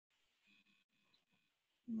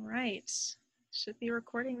All right, should be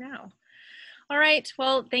recording now. All right,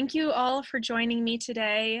 well, thank you all for joining me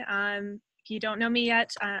today. If you don't know me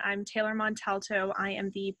yet, I'm Taylor Montalto. I am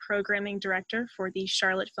the programming director for the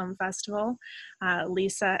Charlotte Film Festival.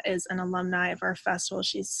 Lisa is an alumni of our festival.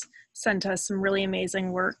 She's sent us some really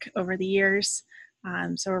amazing work over the years.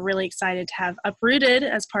 So we're really excited to have Uprooted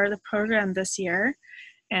as part of the program this year.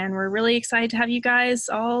 And we're really excited to have you guys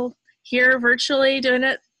all here virtually doing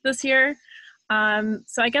it this year.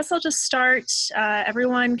 So I guess I'll just start.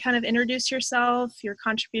 Everyone kind of introduce yourself, your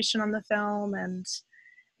contribution on the film, and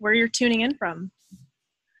where you're tuning in from.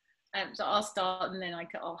 So I'll start, and then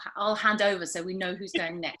I'll hand over so we know who's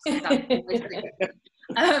going next. So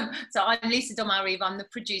I'm Lisa Dolmarive. I'm the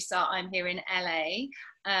producer. I'm here in LA.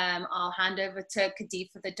 I'll hand over to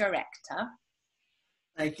Kadifa, the director.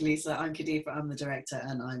 Thank you, Lisa. I'm Kadifa. I'm the director,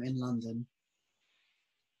 and I'm in London.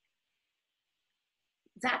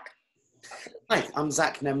 Zach. Hi, I'm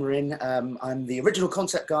Zach Nemerin. I'm the original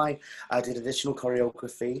concept guy. I did additional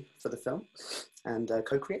choreography for the film and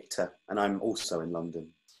co-creator, and I'm also in London.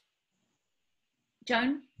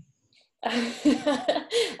 Joan?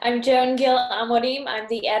 I'm Joan Gill Amorim. I'm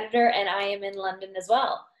the editor, and I am in London as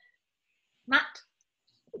well. Matt?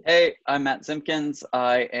 Hey, I'm Matt Simpkins.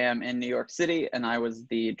 I am in New York City, and I was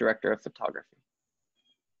the director of photography.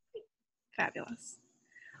 Fabulous.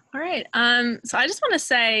 All right, so I just want to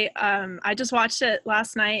say, I just watched it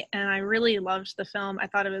last night and I really loved the film. I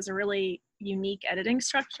thought it was a really unique editing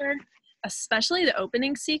structure, especially the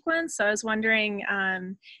opening sequence. So I was wondering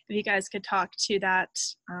if you guys could talk to that.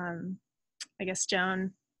 I guess,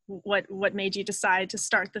 Joan, what made you decide to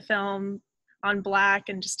start the film on Black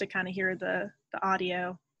and just to kind of hear the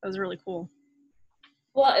audio? That was really cool.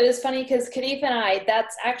 Well, it was funny because Kadifa and I,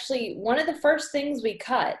 that's actually one of the first things we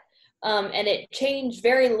cut. And it changed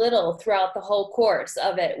very little throughout the whole course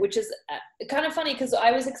of it, which is kind of funny because I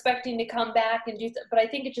was expecting to come back and do, but I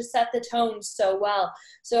think it just set the tone so well.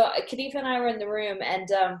 So Kadifa and I were in the room, and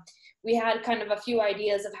we had kind of a few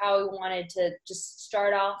ideas of how we wanted to just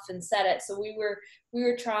start off and set it. So we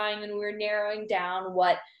were trying, and we were narrowing down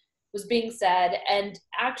what was being said. And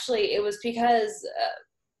actually, it was because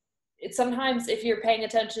it's sometimes, if you're paying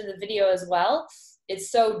attention to the video as well,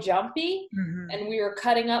 it's so jumpy, and we were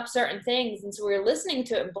cutting up certain things, and so we were listening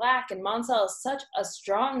to it in Black, and Monsell has such a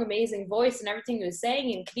strong, amazing voice and everything he was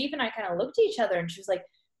saying, and Kadifa and I kind of looked at each other, and she was like,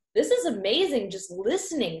 this is amazing just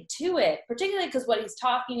listening to it, particularly because what he's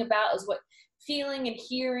talking about is what feeling and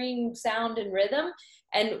hearing sound and rhythm,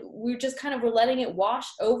 and we just kind of were letting it wash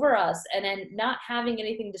over us, and then not having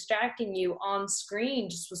anything distracting you on screen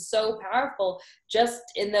just was so powerful. Just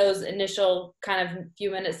in those initial kind of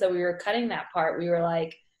few minutes that we were cutting that part, we were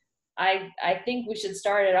like, I think we should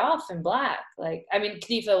start it off in Black. Like, I mean,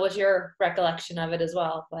 Kadifa, what's your recollection of it as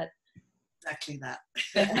well? But Exactly that.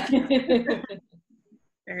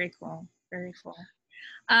 Very cool, very cool.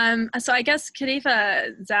 So I guess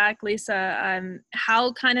Kadifa, Zach, Lisa,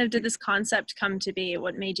 how kind of did this concept come to be?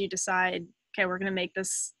 What made you decide, okay, we're going to make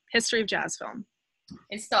this history of jazz film?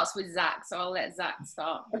 It starts with Zach, so I'll let Zach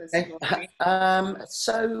start. Okay.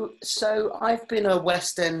 So I've been a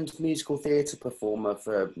West End musical theatre performer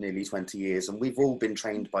for nearly 20 years, and we've all been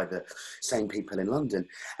trained by the same people in London.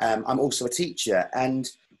 I'm also a teacher, and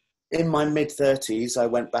in my mid-30s, I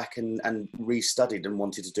went back and restudied and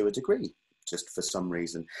wanted to do a degree, just for some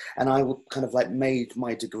reason. And I kind of like made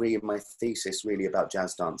my degree and my thesis really about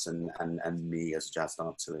jazz dance and me as a jazz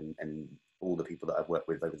dancer and all the people that I've worked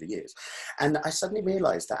with over the years. And I suddenly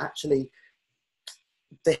realized that actually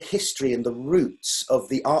the history and the roots of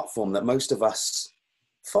the art form that most of us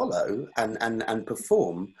follow and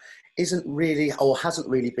perform isn't really, or hasn't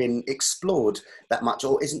really been explored that much,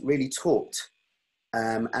 or isn't really taught.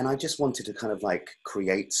 And I just wanted to kind of like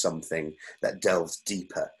create something that delves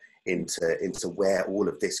deeper into where all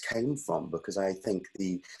of this came from, because I think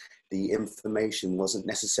the information wasn't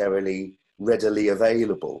necessarily readily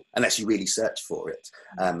available unless you really search for it,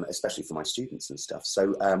 especially for my students and stuff.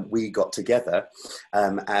 So we got together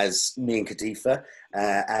as me and Kadifa,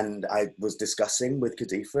 and I was discussing with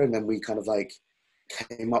Kadifa, and then we kind of like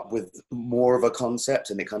came up with more of a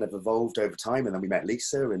concept, and it kind of evolved over time, and then we met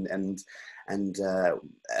Lisa, and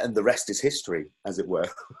the rest is history, as it were.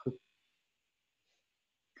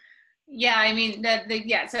 Yeah, I mean,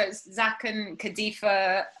 so Zach and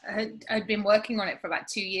Kadifa had been working on it for about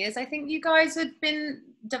 2 years. I think you guys had been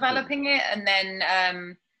developing it, and then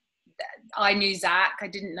I knew Zach, I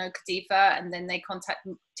didn't know Kadifa, and then they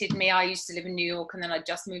contacted me. I used to live in New York, and then I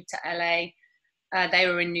just moved to LA. They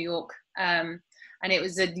were in New York, and it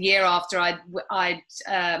was a year after Matt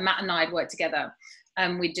and I had worked together.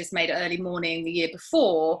 We'd just made Early Morning the year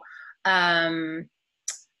before.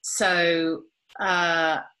 So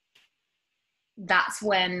that's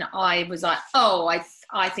when I was like, oh,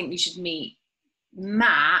 I think you should meet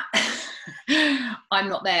Matt. I'm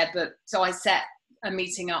not there, but so I set a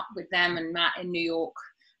meeting up with them and Matt in New York,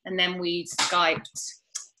 and then we Skyped.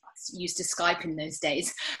 Used to Skype in those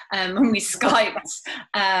days, and we Skyped,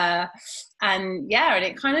 and yeah, and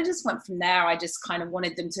it kind of just went from there. I just kind of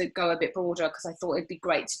wanted them to go a bit broader because I thought it'd be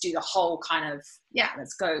great to do the whole kind of, yeah,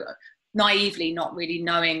 let's go, naively, not really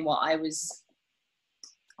knowing what I was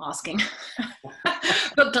asking,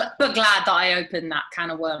 but glad that I opened that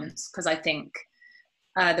can of worms, because I think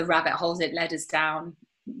the rabbit holes it led us down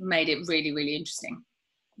made it really, really interesting.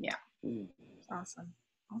 Yeah. Awesome.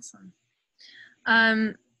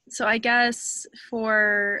 So I guess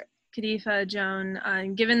for Kadifa, Joan,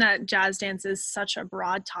 given that jazz dance is such a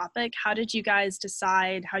broad topic, how did you guys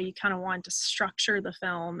decide how you kind of wanted to structure the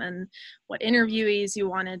film and what interviewees you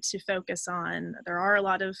wanted to focus on? There are a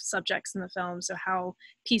lot of subjects in the film, so how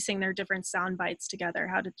piecing their different sound bites together,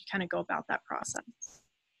 how did you kind of go about that process?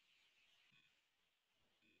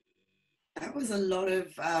 That was a lot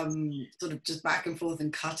of sort of just back and forth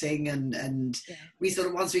and cutting, and we sort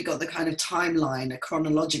of, once we got the kind of timeline, a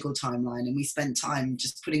chronological timeline, and we spent time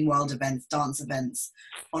just putting world events, dance events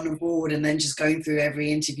on a board, and then just going through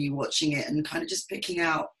every interview, watching it, and kind of just picking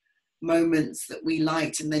out moments that we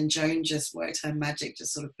liked, and then Joan just worked her magic,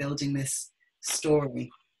 just sort of building this story.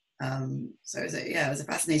 So it was a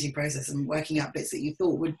fascinating process, and working out bits that you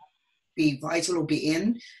thought would be vital or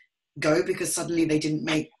be go because suddenly they didn't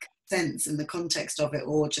make sense in the context of it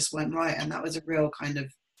or just weren't right, and that was a real kind of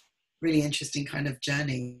really interesting kind of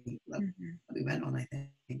journey that we went on, I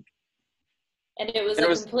think. And it was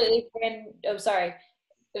completely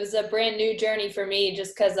it was a brand new journey for me,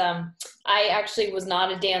 just because I actually was not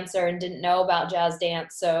a dancer and didn't know about jazz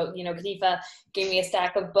dance. So, you know, Kadifa gave me a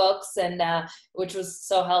stack of books, and which was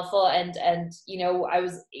so helpful. And you know,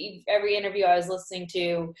 every interview I was listening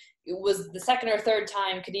to, it was the second or third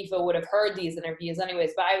time Kadifa would have heard these interviews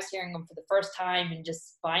anyways, but I was hearing them for the first time and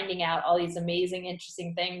just finding out all these amazing,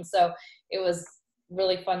 interesting things. So it was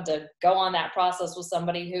really fun to go on that process with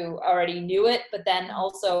somebody who already knew it, but then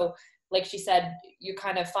also, like she said, you're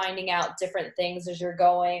kind of finding out different things as you're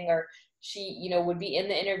going, or she, you know, would be in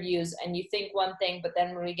the interviews and you think one thing, but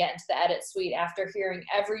then when we get into the edit suite, after hearing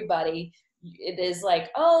everybody, it is like,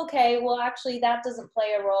 oh, okay, well, actually that doesn't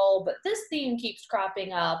play a role, but this theme keeps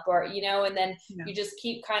cropping up, or, you know, and then you just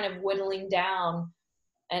keep kind of whittling down,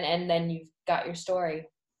 and then you've got your story.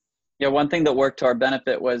 Yeah, one thing that worked to our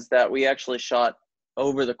benefit was that we actually shot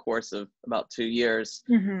over the course of about 2 years,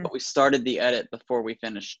 but we started the edit before we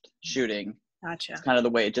finished shooting. Gotcha. It's kind of the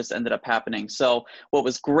way it just ended up happening. So what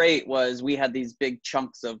was great was we had these big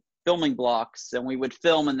chunks of filming blocks, and we would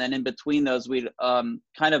film, and then in between those we'd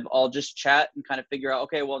kind of all just chat and kind of figure out,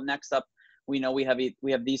 okay, well, next up, we know we have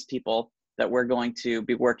these people that we're going to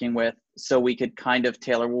be working with, so we could kind of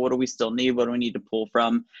tailor, well, what do we still need, what do we need to pull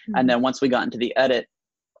from? And then once we got into the edit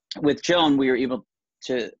with Joan, we were able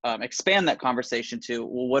to expand that conversation to,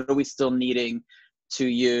 well, what are we still needing to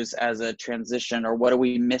use as a transition, or what are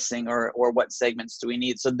we missing, or what segments do we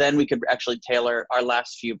need? So then we could actually tailor our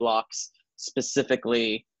last few blocks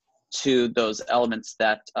specifically to those elements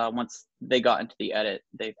that once they got into the edit,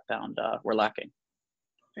 they found were lacking.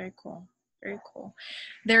 Very cool. Very cool.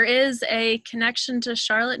 There is a connection to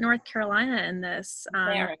Charlotte, North Carolina in this.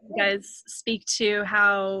 You guys speak to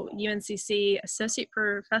how UNCC Associate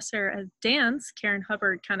Professor of Dance, Karen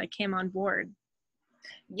Hubbard, kind of came on board.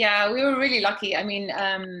 Yeah, we were really lucky. I mean,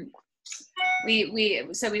 we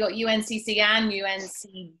got UNCC and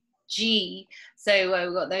UNCG. So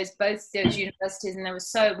we got both those universities,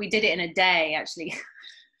 and we did it in a day, actually,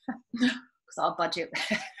 because our budget.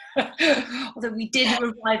 Although we did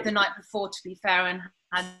arrive the night before, to be fair, and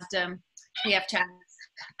had PF chats,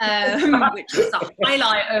 which was the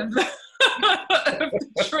highlight of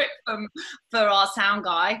the trip for our sound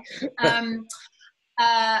guy,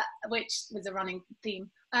 which was a running theme.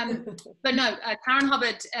 But no, Karen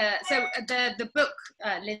Hubbard. So the book,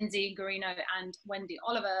 Lindsay Garino and Wendy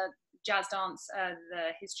Oliver, Jazz Dance, The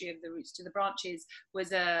History of the Roots to the Branches,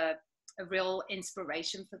 was a real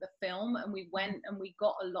inspiration for the film, and we went and we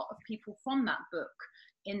got a lot of people from that book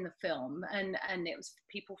in the film, and it was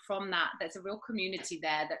people from that. There's a real community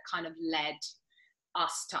there that kind of led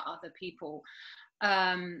us to other people,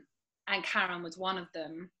 and Karen was one of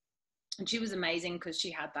them, and she was amazing because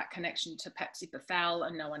she had that connection to Pepsi Buffel,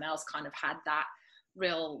 and no one else kind of had that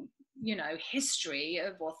real, you know, history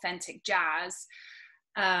of authentic jazz,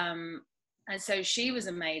 and so she was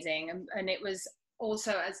amazing, and it was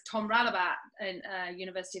also, as Tom Ralabat at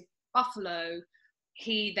University of Buffalo,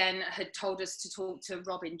 he then had told us to talk to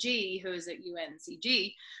Robin G, who is at UNCG.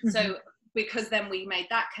 Mm-hmm. So because then we made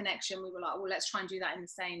that connection, we were like, well, let's try and do that in the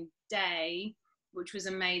same day, which was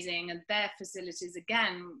amazing. And their facilities,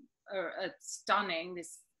 again, are stunning.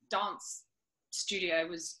 This dance studio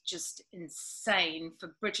was just insane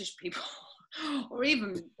for British people, or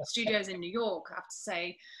even studios in New York, I have to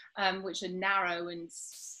say, which are narrow and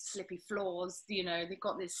slippy floors. You know, they've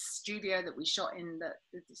got this studio that we shot in that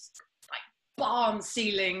this like barn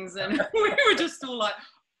ceilings, and we were just all like,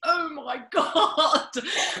 oh my God.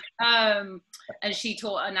 And she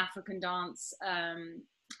taught an African dance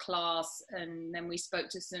class, and then we spoke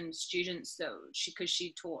to some students that because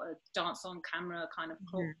she taught a dance on camera kind of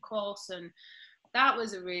course, and that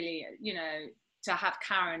was a really, you know, to have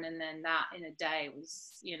Karen and then that in a day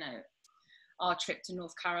was, you know, our trip to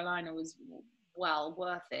North Carolina was well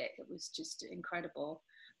worth it. It was just incredible.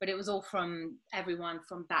 But it was all from everyone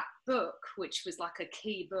from that book, which was like a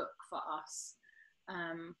key book for us.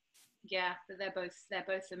 Yeah, but they're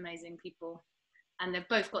both amazing people, and they've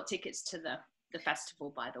both got tickets to the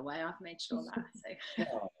festival, by the way. I've made sure that.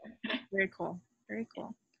 So. Very cool. Very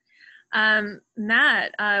cool.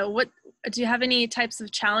 Matt, what do you have any types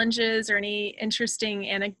of challenges or any interesting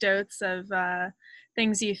anecdotes of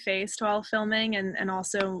things you faced while filming, and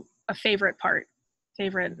also a favorite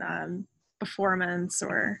performance?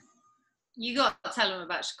 Or you got to tell them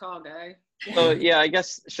about Chicago. So yeah, I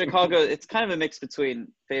guess Chicago, it's kind of a mix between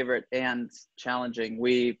favorite and challenging.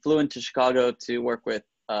 We flew into Chicago to work with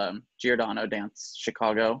Giordano Dance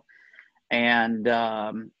Chicago, and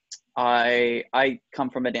I come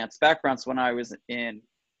from a dance background, so when I was in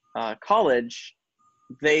college,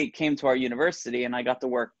 they came to our university and I got to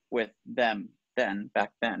work with them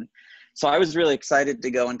back then. So I was really excited to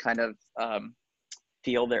go and kind of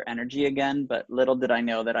feel their energy again, but little did I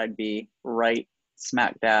know that I'd be right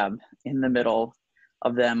smack dab in the middle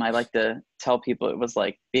of them. I like to tell people it was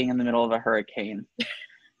like being in the middle of a hurricane.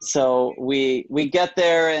 So we get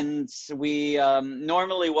there, and we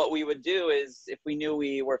normally what we would do is, if we knew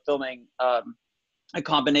we were filming a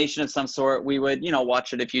combination of some sort, we would, you know,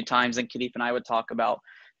 watch it a few times, and Kadif and I would talk about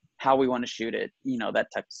how we want to shoot it, you know, that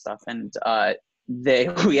type of stuff. And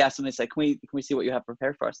we asked them, they said, can we see what you have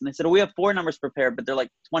prepared for us? And they said, oh, we have 4 numbers prepared, but they're like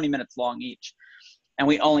 20 minutes long each, and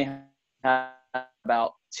we only have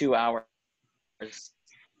about 2 hours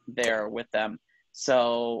there with them.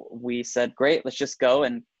 So we said, great, let's just go.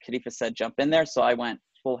 And Khalifa said, jump in there. So I went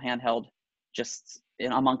full handheld, just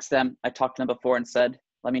in amongst them. I talked to them before and said,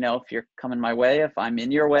 let me know if you're coming my way, if I'm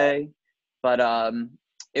in your way. But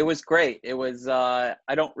it was great. It was, I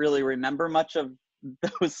don't really remember much of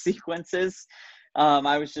those sequences.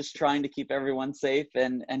 I was just trying to keep everyone safe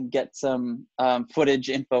and get some footage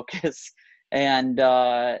in focus. And,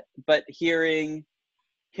 but hearing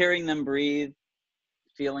them breathe,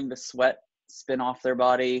 feeling the sweat spin off their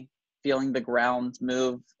body, feeling the ground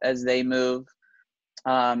move as they move,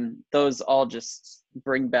 those all just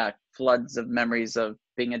bring back floods of memories of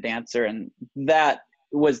being a dancer. And that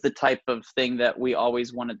was the type of thing that we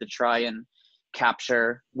always wanted to try and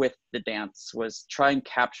capture with the dance, was try and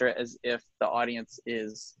capture it as if the audience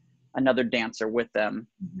is another dancer with them,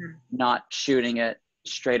 not shooting it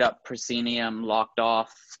straight up proscenium, locked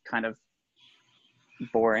off, kind of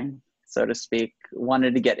boring, so to speak.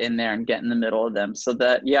 Wanted to get in there and get in the middle of them. So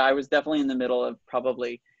that, yeah, I was definitely in the middle of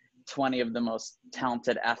probably 20 of the most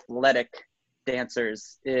talented, athletic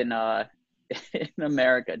dancers in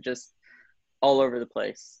America, just all over the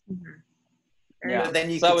place. Yeah, but then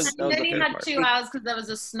you only had 2 hours because there was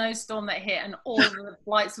a snowstorm that hit and all of the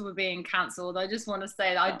flights were being cancelled. I just want to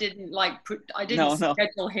say that I didn't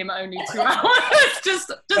schedule him only 2 hours. just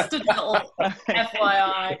a little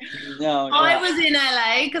FYI. I was in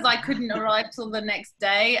LA because I couldn't arrive till the next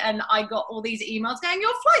day, and I got all these emails going,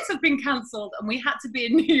 your flights have been cancelled, and we had to be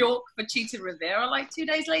in New York for Cheetah Rivera like 2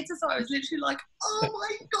 days later. So I was literally like, oh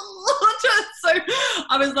my God. So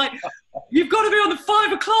I was like, you've got to be on at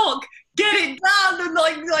 5 o'clock. Get it done. And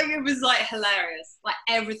like it was like hilarious, like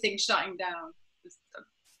everything shutting down. It was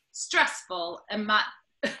stressful. And Matt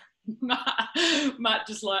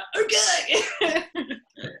just like, okay.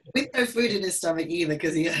 With no food in his stomach either,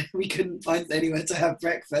 because we couldn't find anywhere to have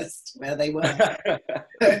breakfast where they were.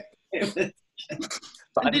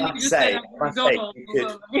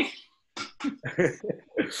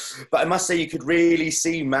 But I must say, you could really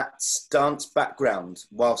see Matt's dance background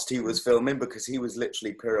whilst he was filming, because he was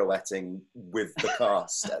literally pirouetting with the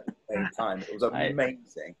cast at the same time. It was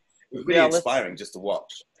amazing. It was really inspiring just to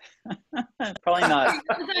watch. Probably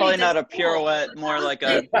not a pirouette, more like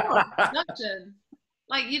a London.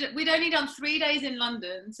 Like we'd only done 3 days in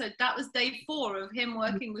London, so that was day 4 of him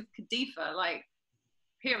working with Khadifa. Like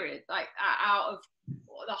period, like out of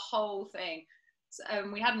the whole thing. So,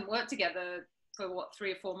 we hadn't worked together for what,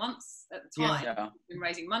 3 or 4 months at the time. Yeah. Been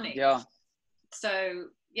raising money. Yeah. So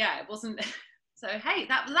yeah, it wasn't. So hey,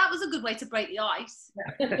 that was a good way to break the ice.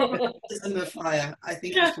 In the fire, I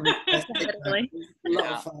think it was probably the best thing. It was a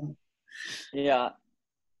lot of fun. Yeah.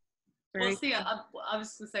 What's the? I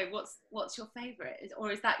was going to say, what's your favorite?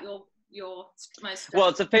 Or is that your most? Well,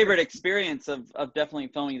 it's a favorite experience of definitely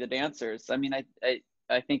filming the dancers. I mean, I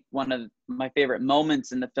think one of my favorite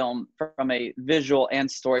moments in the film, from a visual and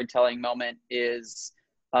storytelling moment, is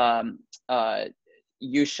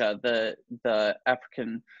Yusha, the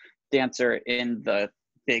African dancer in the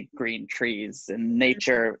big green trees and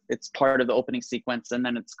nature. It's part of the opening sequence, and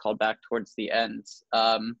then it's called back towards the end.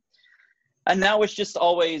 And that was just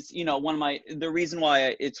always, the reason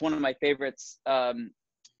why it's one of my favorites.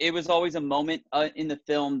 It was always a moment in the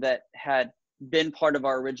film that had been part of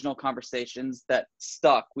our original conversations that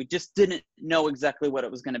stuck. We just didn't know exactly what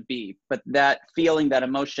it was going to be, but that feeling, that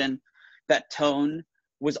emotion, that tone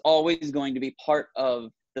was always going to be part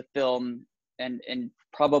of the film, and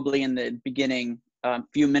probably in the beginning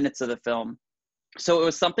few minutes of the film. So it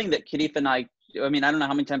was something that Khalifa and I mean, I don't know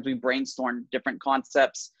how many times we brainstormed different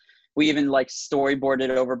concepts. We even like storyboarded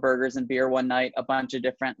over burgers and beer one night, a bunch of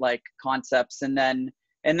different like concepts. And then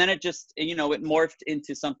it just, it morphed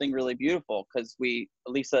into something really beautiful, because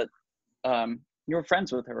Lisa, you were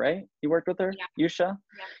friends with her, right? You worked with her, yeah. Yusha?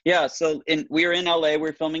 Yeah. So we were in LA, we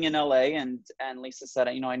were filming in LA, and Lisa said,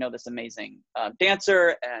 I know this amazing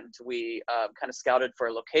dancer, and we kind of scouted for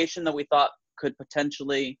a location that we thought could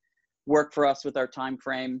potentially work for us with our time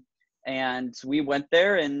frame. And we went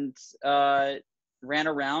there and ran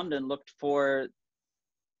around and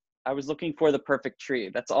I was looking for the perfect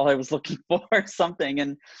tree. That's all I was looking for, something,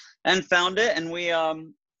 and found it. And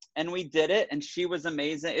we did it, and she was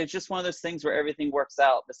amazing. It's just one of those things where everything works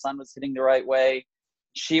out. The sun was hitting the right way.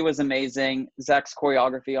 She was amazing. Zach's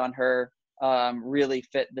choreography on her really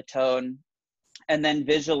fit the tone. And then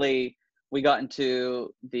visually, we got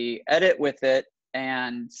into the edit with it,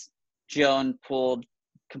 and Joan pulled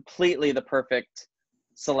completely the perfect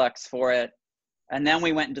selects for it. And then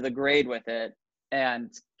we went into the grade with it,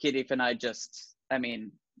 and Khalifa and I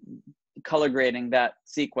color grading that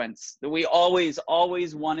sequence. We always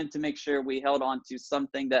wanted to make sure we held on to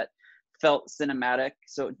something that felt cinematic,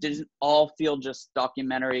 so it didn't all feel just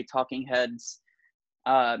documentary, talking heads,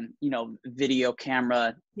 video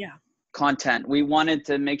camera content. We wanted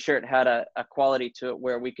to make sure it had a quality to it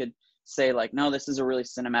where we could say like, no, this is a really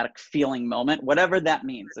cinematic feeling moment, whatever that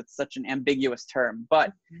means. It's such an ambiguous term,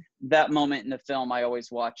 but that moment in the film I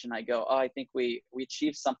always watch and I go, oh, I think we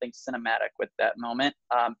achieved something cinematic with that moment,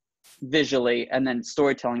 visually, and then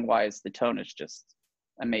storytelling wise, the tone is just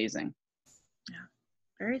amazing. Yeah,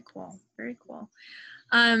 very cool, very cool.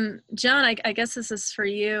 Joan, I guess this is for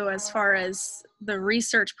you as far as the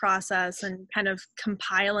research process and kind of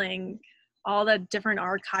compiling all the different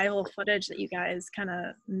archival footage that you guys kind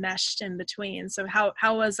of meshed in between. So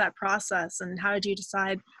how was that process, and how did you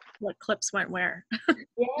decide what clips went where?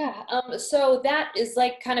 So that is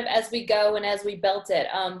like kind of as we go and as we built it.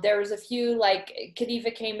 There was a few, like Khalifa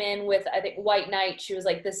came in with, I think, White Knight. She was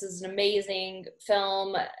like, this is an amazing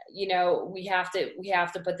film, we have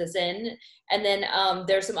to put this in. And then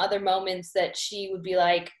there's some other moments that she would be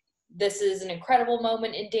like, this is an incredible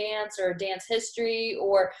moment in dance or dance history,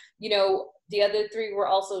 or the other three were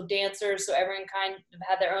also dancers, so everyone kind of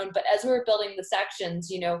had their own. But as we were building the sections,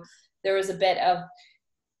 there was a bit of,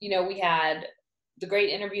 we had the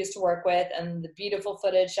great interviews to work with and the beautiful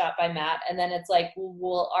footage shot by Matt, and then it's like,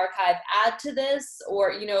 will archive add to this,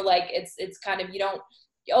 or it's kind of, you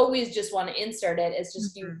always just want to insert it. It's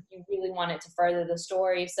just you really want it to further the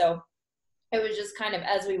story. So it was just kind of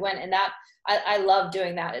as we went, and that I love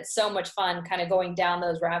doing that. It's so much fun kind of going down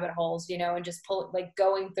those rabbit holes, and just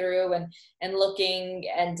going through and looking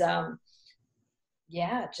and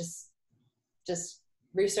just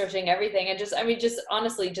researching everything, and just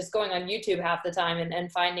honestly just going on YouTube half the time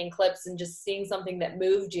and finding clips and just seeing something that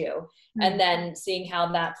moved you, and then seeing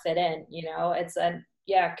how that fit in.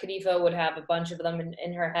 Khalifa would have a bunch of them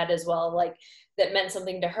in her head as well, like that meant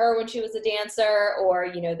something to her when she was a dancer,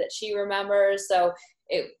 or that she remembers. So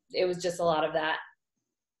it was just a lot of that.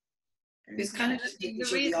 It's kind of just making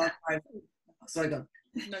sure the archive. Sorry, go on.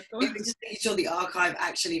 It was just making sure the archive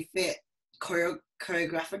actually fit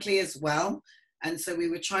choreographically as well. And so we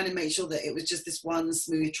were trying to make sure that it was just this one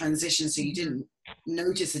smooth transition, so you didn't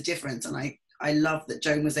notice a difference. And I love that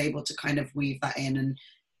Joan was able to kind of weave that in and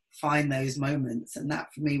find those moments. And that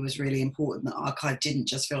for me was really important, that archive didn't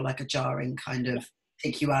just feel like a jarring kind of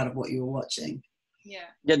take you out of what you were watching. Yeah.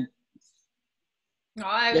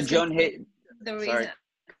 I Yeah, was Joan the Sorry. reason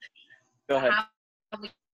Go ahead. how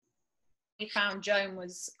we found Joan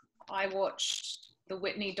was I watched the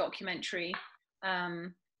Whitney documentary,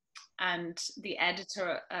 and the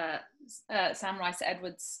editor, Sam Rice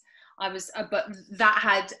Edwards. But that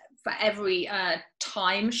had, for every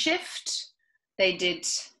time shift, they did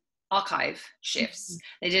archive shifts.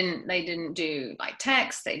 They didn't do like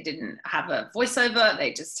text. They didn't have a voiceover.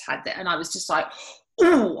 They just had that, and I was just like,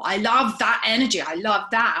 oh, I love that energy. I love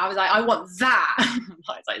that. I was like, I want that.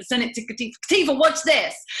 I was like, send it to Katifa. Katifa, watch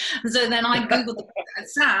this. And so then I Googled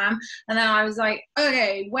Sam, and then I was like,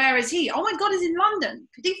 okay, where is he? Oh my God, he's in London.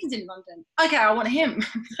 Katifa's in London. Okay, I want him.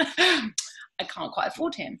 I can't quite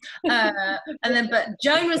afford him. But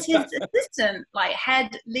Joan was his assistant, like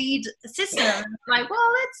head lead assistant. Like,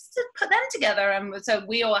 well, let's just put them together. And so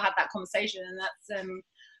we all had that conversation, and that's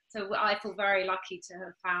so I feel very lucky to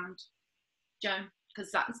have found Joan,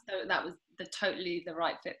 because that was totally the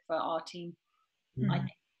right fit for our team. I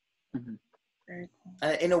think.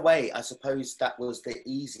 Mm-hmm. In a way, I suppose that was the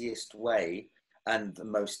easiest way and the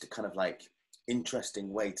most kind of like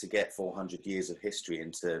interesting way to get 400 years of history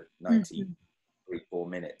into 93-4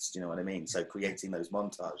 minutes. Do you know what I mean? So creating those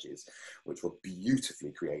montages, which were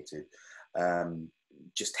beautifully created,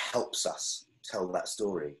 just helps us tell that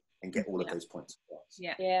story and get all of those points across.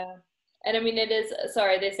 Yeah. And I mean, it is,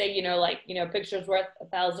 sorry, they say, picture's worth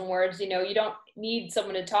 1,000 words. You don't need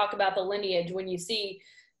someone to talk about the lineage when you see,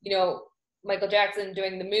 Michael Jackson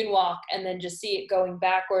doing the moonwalk and then just see it going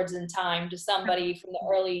backwards in time to somebody from the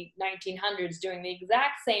early 1900s doing the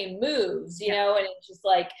exact same moves, and it's just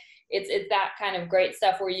like, it's that kind of great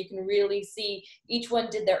stuff where you can really see each one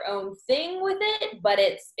did their own thing with it, but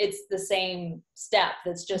it's the same step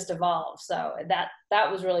that's just evolved. So that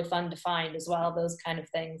was really fun to find as well. Those kind of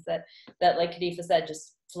things that like Kadifa said,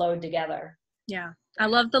 just flowed together. Yeah. I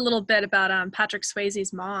love the little bit about Patrick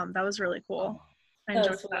Swayze's mom. That was really cool. I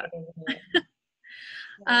enjoyed that.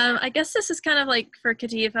 I guess this is kind of like for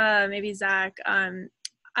Kadifa, maybe Zach.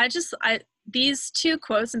 These two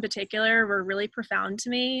quotes in particular were really profound to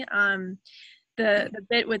me. The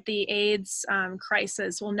bit with the AIDS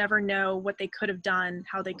crisis, we'll never know what they could have done,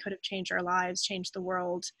 how they could have changed our lives, changed the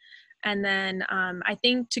world. And then I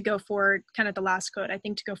think to go forward, kind of the last quote, I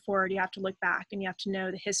think to go forward, you have to look back and you have to know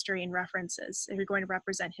the history and references. If you're going to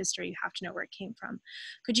represent history, you have to know where it came from.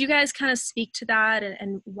 Could you guys kind of speak to that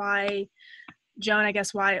and why, Joan, I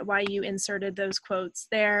guess why you inserted those quotes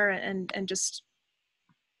there and just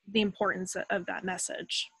the importance of that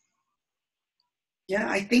message? Yeah,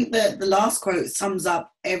 I think that the last quote sums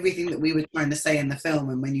up everything that we were trying to say in the film.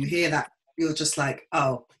 And when you hear that, you're just like,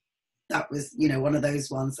 oh, that was, one of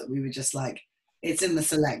those ones that we were just like, it's in the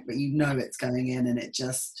select, but it's going in, and it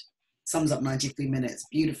just sums up 93 minutes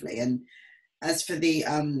beautifully. And as for the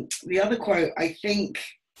other quote, I think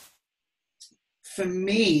for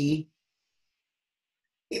me,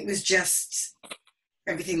 it was just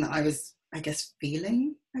everything that I was, I guess,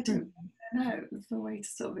 feeling. I don't know. There's no way to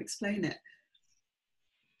sort of explain it.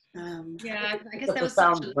 I guess a there was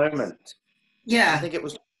profound moment. Yeah, I think it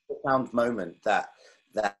was a profound moment that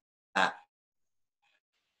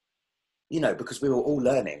because we were all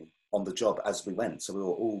learning on the job as we went, so we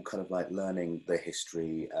were all kind of like learning the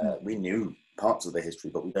history. We knew parts of the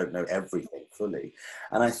history, but we don't know everything fully.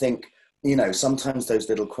 And I think sometimes those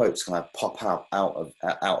little quotes kind of pop out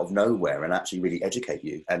of nowhere and actually really educate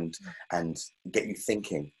you and get you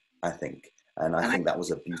thinking, I think. And I think that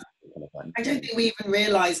was a beautiful kind of one. I don't think we even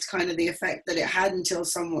realised kind of the effect that it had until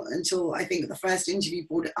I think the first interview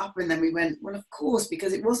brought it up, and then we went, well, of course,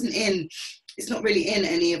 because it's not really in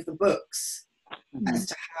any of the books as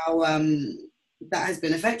to how that has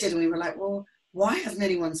been affected. And we were like, well, why hasn't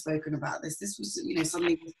anyone spoken about this? This was,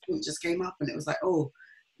 suddenly it just came up, and it was like, oh,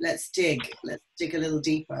 let's dig a little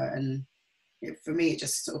deeper. And for me, it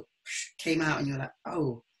just sort of came out, and you're like,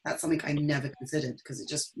 oh, that's something I never considered, because it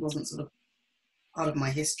just wasn't sort of part of my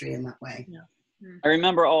history in that way. I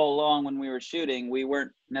remember all along when we were shooting, we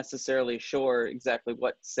weren't necessarily sure exactly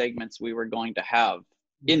what segments we were going to have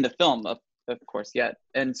in the film, of course, yet.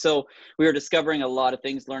 And so we were discovering a lot of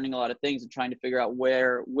things, learning a lot of things, and trying to figure out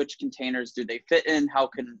which containers do they fit in, how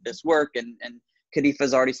can this work, and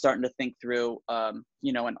Kadifa's already starting to think through, an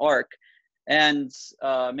arc. And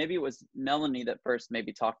maybe it was Melanie that first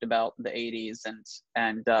maybe talked about the 80s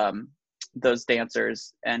and those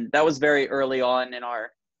dancers, and that was very early on in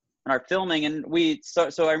our filming. And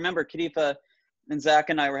so I remember Kadifa and Zach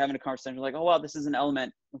and I were having a conversation like, oh wow, this is an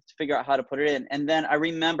element, to figure out how to put it in. And then I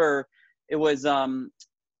remember it was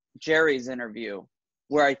Jerry's interview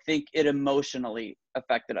where I think it emotionally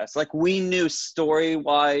affected us. Like, we knew story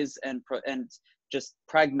wise and just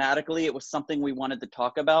pragmatically, it was something we wanted to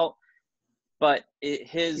talk about. But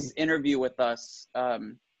his interview with us,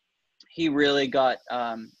 he really got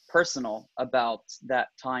personal about that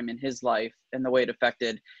time in his life and the way it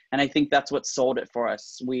affected. And I think that's what sold it for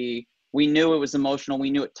us. We knew it was emotional.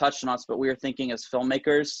 We knew it touched on us, but we were thinking as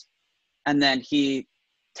filmmakers. And then he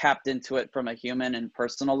tapped into it from a human and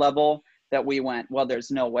personal level that we went, well,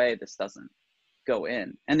 there's no way this doesn't go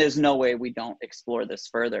in. And there's no way we don't explore this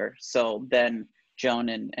further. So then Joan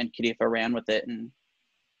and Kadifa ran with it and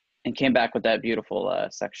came back with that beautiful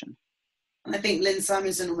section. I think Lynn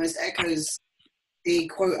Simonson almost echoes the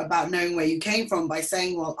quote about knowing where you came from by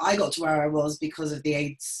saying, well, I got to where I was because of the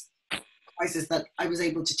AIDS crisis that I was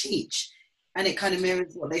able to teach. And it kind of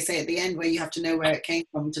mirrors what they say at the end, where you have to know where it came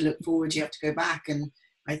from to look forward, you have to go back. And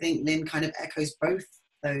I think Lynn kind of echoes both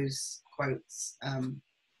those quotes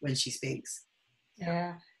when she speaks.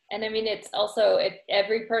 Yeah. And I mean, it's also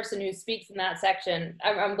every person who speaks in that section.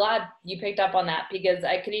 I'm glad you picked up on that, because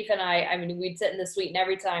Kadifa and I mean, we'd sit in the suite and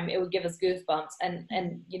every time it would give us goosebumps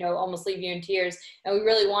and you know, almost leave you in tears. And we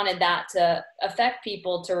really wanted that to affect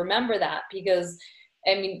people to remember that, because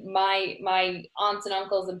I mean, my aunts and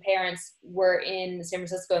uncles and parents were in San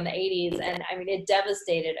Francisco in the 80s. And I mean, it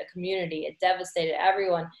devastated a community. It devastated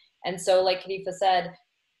everyone. And so like Kadifa said,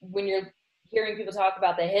 when you're hearing people talk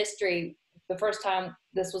about the history, the first time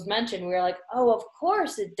this was mentioned, we were like, oh, of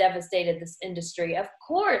course it devastated this industry, of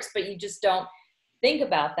course, but you just don't think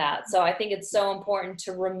about that. So I think it's so important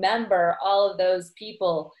to remember all of those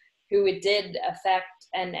people who it did affect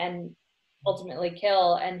and ultimately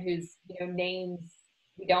kill, and whose, you know, names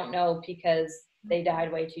we don't know because they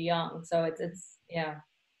died way too young. So it's yeah.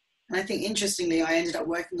 And I think interestingly, I ended up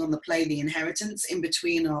working on the play The Inheritance in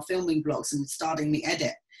between our filming blocks and starting the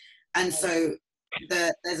edit. And so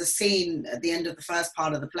there's a scene at the end of the first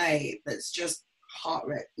part of the play that's just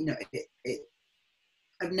heart-wrenching. You know,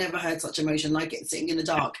 I've never heard such emotion like it, sitting in the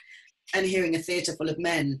dark and hearing a theatre full of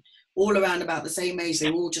men all around about the same age.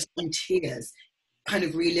 They were all just in tears, kind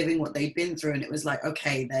of reliving what they'd been through. And it was like,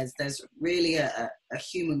 okay, there's really a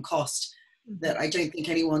human cost that I don't think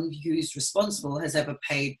anyone who's responsible has ever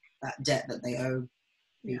paid that debt that they owe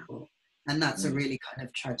people. Yeah. And that's a really kind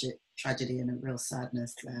of tragedy and a real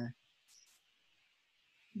sadness there.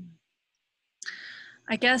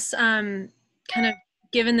 I guess kind of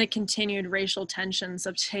given the continued racial tensions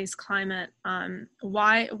of today's climate,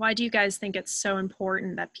 why do you guys think it's so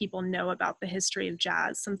important that people know about the history of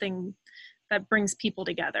jazz, something that brings people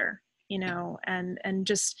together, you know, and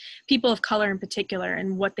just people of color in particular,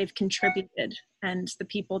 and what they've contributed, and the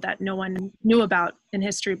people that no one knew about in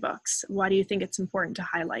history books? Why do you think it's important to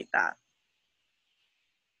highlight that?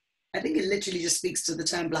 I think it literally just speaks to the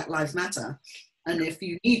term Black Lives Matter. And if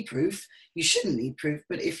you need proof, you shouldn't need proof.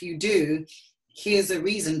 But if you do, here's a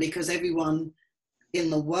reason, because everyone in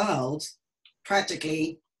the world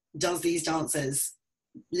practically does these dances,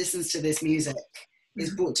 listens to this music,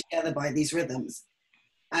 is brought together by these rhythms.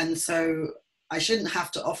 And so I shouldn't have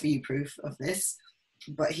to offer you proof of this,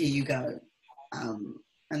 but here you go.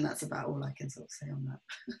 And that's about all I can sort of say on that.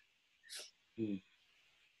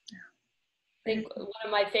 I think one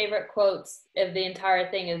of my favorite quotes of the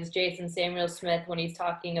entire thing is Jason Samuel Smith, when he's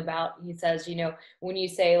talking about, he says, you know, when you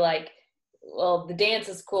say like, well, the dance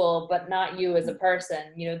is cool, but not you as a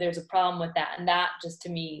person, you know, there's a problem with that. And that just, to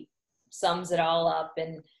me, sums it all up.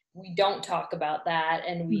 And we don't talk about that,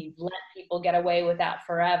 and we let people get away with that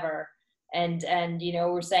forever. And you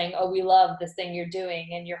know, we're saying, oh, we love this thing you're doing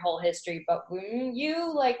and your whole history, but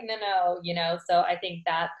you like, no, you know. So I think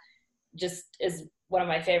that just is one of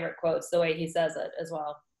my favorite quotes, the way he says it as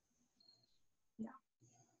well. Yeah.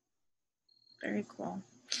 Very cool.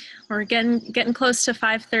 We're getting close to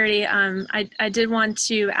 5:30. I did want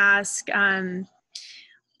to ask,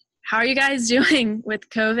 how are you guys doing with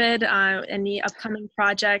COVID? Any upcoming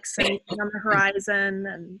projects on the horizon,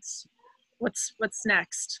 and what's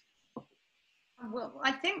next? Well,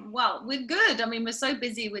 I think, well, we're good. I mean, we're so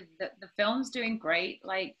busy with the film's doing great,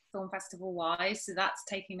 like film festival wise. So that's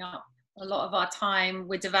taking up a lot of our time.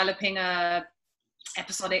 We're developing a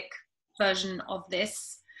episodic version of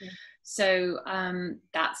this. Yeah. So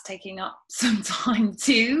that's taking up some time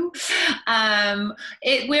too.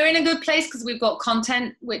 We're in a good place because we've got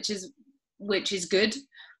content which is good,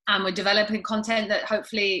 and we're developing content that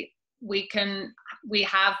hopefully we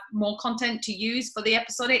have more content to use for the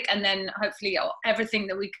episodic, and then hopefully everything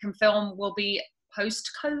that we can film will be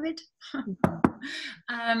post-COVID.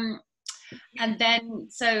 And then,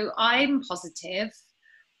 so I'm positive.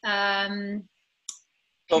 COVID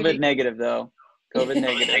negative though. COVID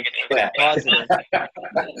negative. Positive.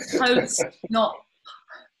 Post, not.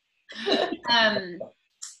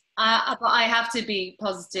 But I have to be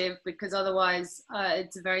positive because otherwise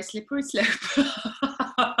it's a very slippery slope.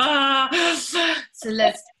 So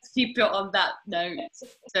let's keep it on that note.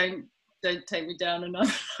 Don't take me down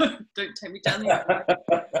another. Don't take me down the other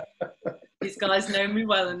way. These guys know me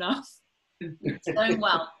well enough. It's going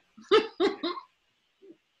well.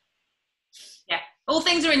 Yeah, all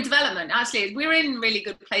things are in development. Actually, we're in really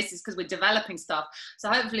good places because we're developing stuff. So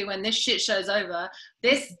hopefully when this shit show's over,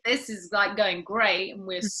 this is like going great, and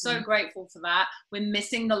we're so grateful for that. We're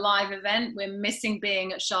missing the live event. We're missing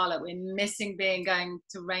being at Charlotte. We're missing going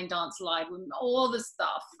to Rain Dance Live. All the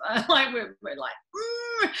stuff. Like we're like,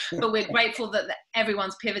 but we're grateful that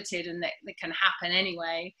everyone's pivoted and that it can happen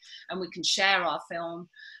anyway, and we can share our film.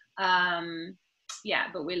 Yeah,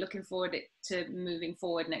 but we're looking forward to moving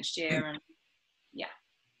forward next year, and yeah,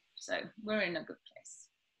 so we're in a good place.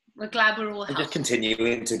 We're glad we're all healthy. Just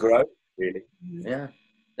continuing to grow, really. Yeah.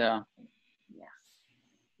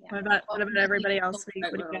 What about everybody else?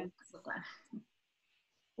 What are you guys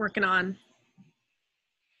working on?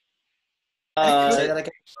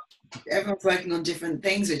 Everyone's working on different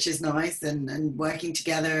things, which is nice, and working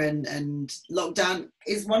together, and lockdown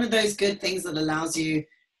is one of those good things that allows you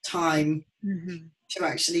time to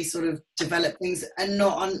actually sort of develop things and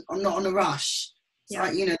not on a rush. So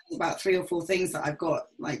like, you know, there's about 3 or 4 things that I've got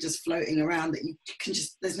like just floating around that you can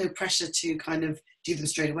just, there's no pressure to kind of do them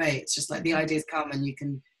straight away. It's just like the ideas come and you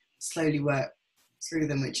can slowly work through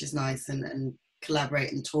them, which is nice, and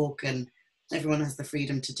collaborate and talk, and everyone has the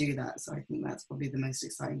freedom to do that. So I think that's probably the most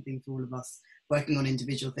exciting thing for all of us, working on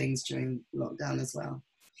individual things during lockdown as well.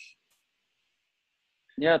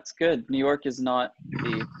 Yeah, it's good. New York is not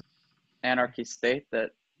the anarchy state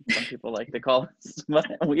that some people like to call us, but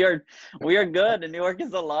we are good, and New York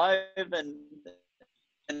is alive and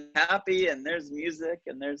happy, and there's music,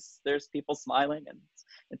 and there's people smiling, and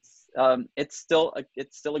it's still a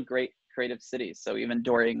great creative city. So even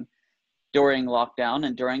during lockdown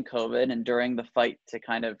and during COVID and during the fight to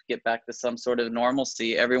kind of get back to some sort of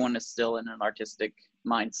normalcy, everyone is still in an artistic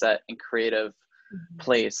mindset and creative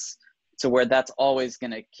place, to where that's always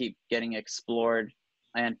going to keep getting explored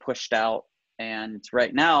and pushed out. And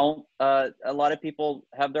right now, a lot of people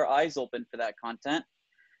have their eyes open for that content,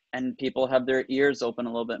 and people have their ears open a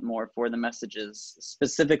little bit more for the messages,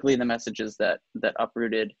 specifically the messages that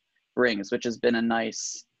Uprooted brings, which has been a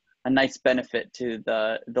nice benefit to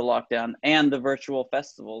the lockdown and the virtual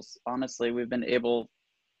festivals. Honestly, we've been able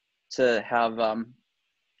to have to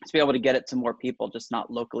be able to get it to more people, just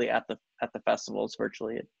not locally at the festivals.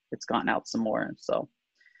 Virtually, it's gotten out some more, so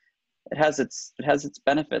it has its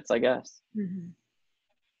benefits, I guess. Is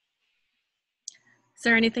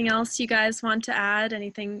there anything else you guys want to add?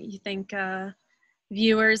 Anything you think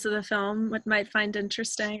viewers of the film might find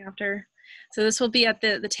interesting after? So this will be at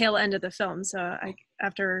the tail end of the film. So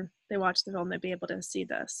after they watch the film, they'll be able to see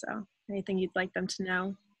this. So anything you'd like them to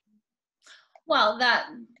know? Well, that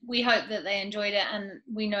we hope that they enjoyed it, and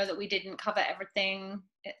we know that we didn't cover everything.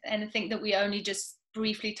 Anything that we only just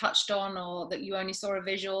briefly touched on, or that you only saw a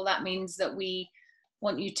visual, that means that we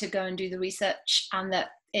want you to go and do the research, and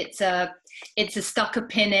that it's a stuck a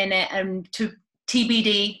pin in it, and to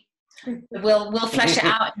TBD. We'll flesh it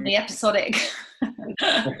out in the episodic.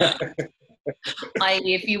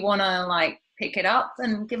 If you want to like pick it up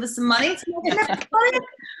and give us some money to make it necessary,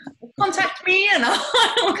 contact me and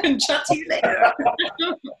I can chat to you later.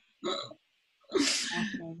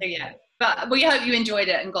 So yeah, but we hope you enjoyed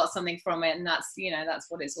it and got something from it, and that's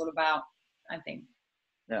what it's all about, I think.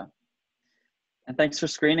 Yeah, and thanks for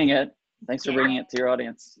screening it. Thanks for bringing it to your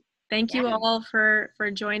audience. Thank you all for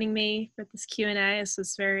joining me for this Q&A. This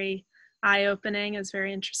was very eye-opening. It was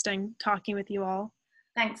very interesting talking with you all.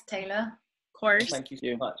 Thanks, Taylor. Of course. Thank you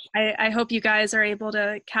so much. I hope you guys are able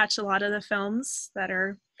to catch a lot of the films that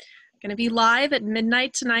are going to be live at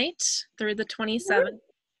midnight tonight through the 27th.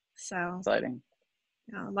 So Exciting.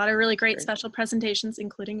 Yeah, a lot of really great special presentations,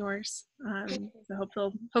 including yours. So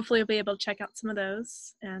hopefully you'll be able to check out some of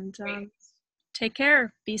those. And take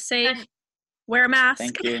care. Be safe. Wear a mask.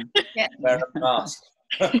 Thank you. Yeah. Wear a mask.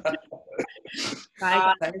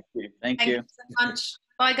 Bye. Thank you. Thank you so much.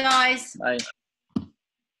 Bye, guys. Bye.